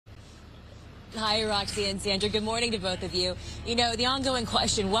Hi, Roxy and Sandra. Good morning to both of you. You know, the ongoing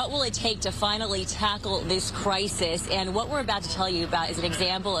question, what will it take to finally tackle this crisis? And what we're about to tell you about is an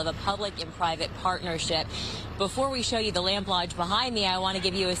example of a public and private partnership. Before we show you the Lamp Lodge behind me, I want to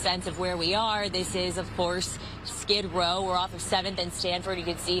give you a sense of where we are. This is, of course, Skid Row. We're off of 7th and Stanford. You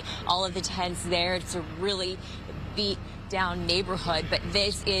can see all of the tents there. It's a really beat down neighborhood, but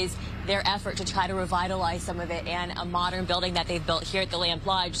this is their effort to try to revitalize some of it and a modern building that they've built here at the Lamp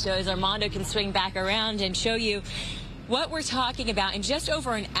Lodge. So as Armando can swing back around and show you what we're talking about, in just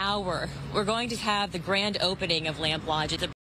over an hour, we're going to have the grand opening of Lamp Lodge. It's a